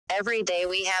Every day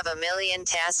we have a million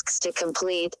tasks to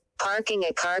complete: parking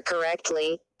a car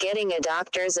correctly, getting a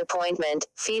doctor's appointment,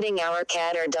 feeding our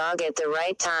cat or dog at the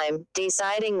right time,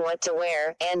 deciding what to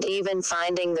wear, and even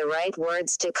finding the right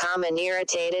words to calm an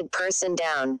irritated person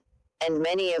down. And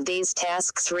many of these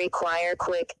tasks require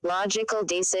quick, logical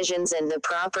decisions and the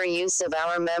proper use of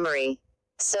our memory.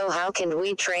 So how can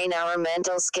we train our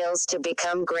mental skills to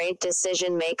become great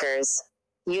decision makers?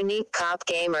 Unique Cop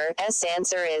Gamer's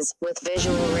answer is, with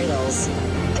visual riddles.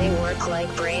 They work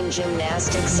like brain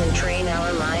gymnastics and train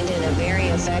our mind in a very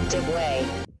effective way.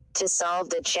 To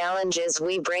solve the challenges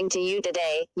we bring to you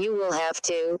today, you will have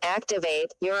to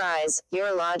activate your eyes,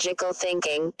 your logical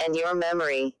thinking, and your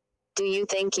memory. Do you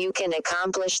think you can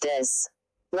accomplish this?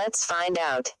 Let's find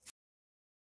out.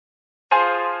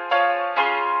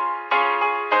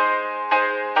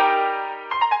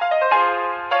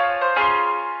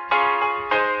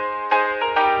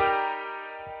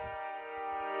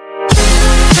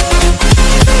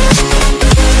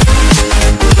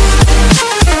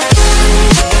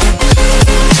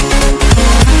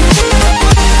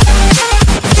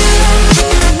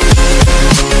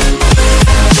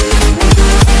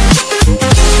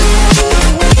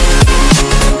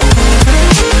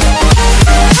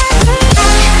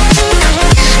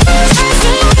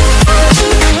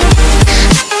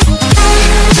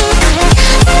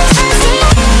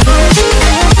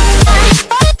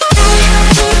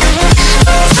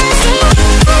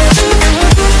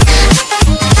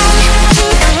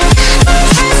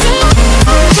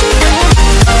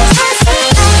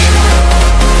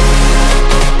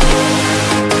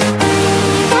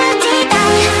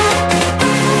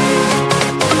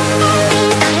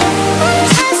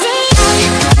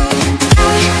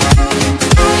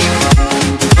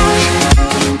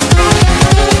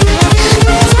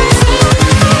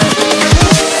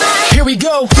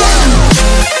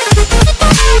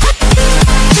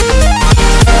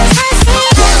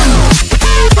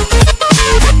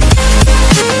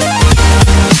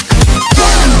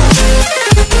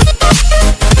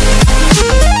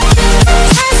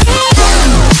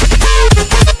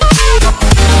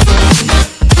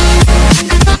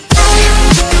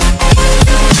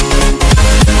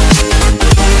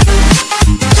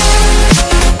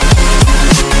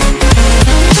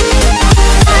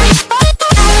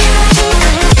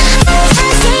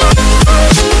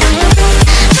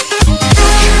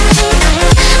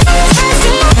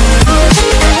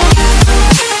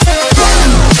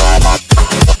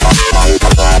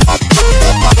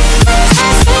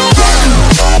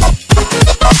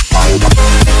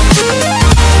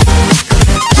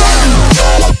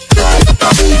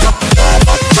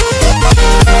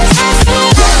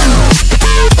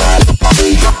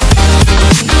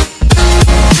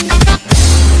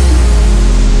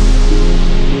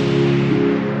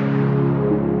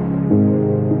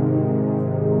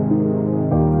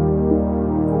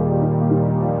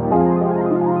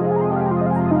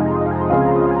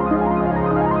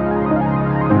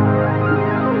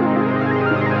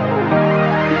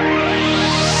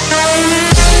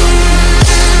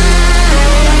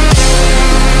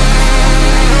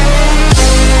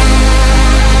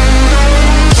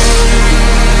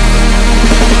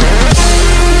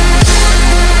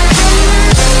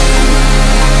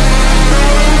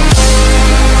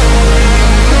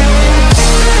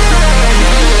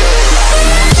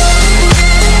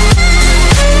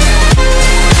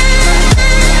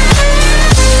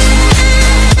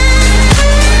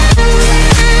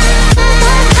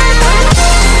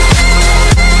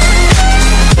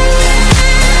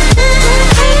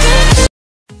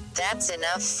 That's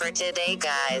enough for today,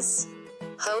 guys.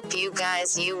 Hope you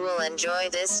will enjoy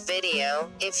this video.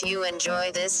 If you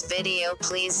enjoy this video,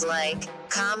 please like,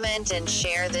 comment and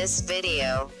share this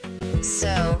video.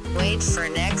 So, wait for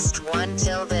next one.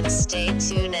 Till then, stay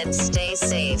tuned and stay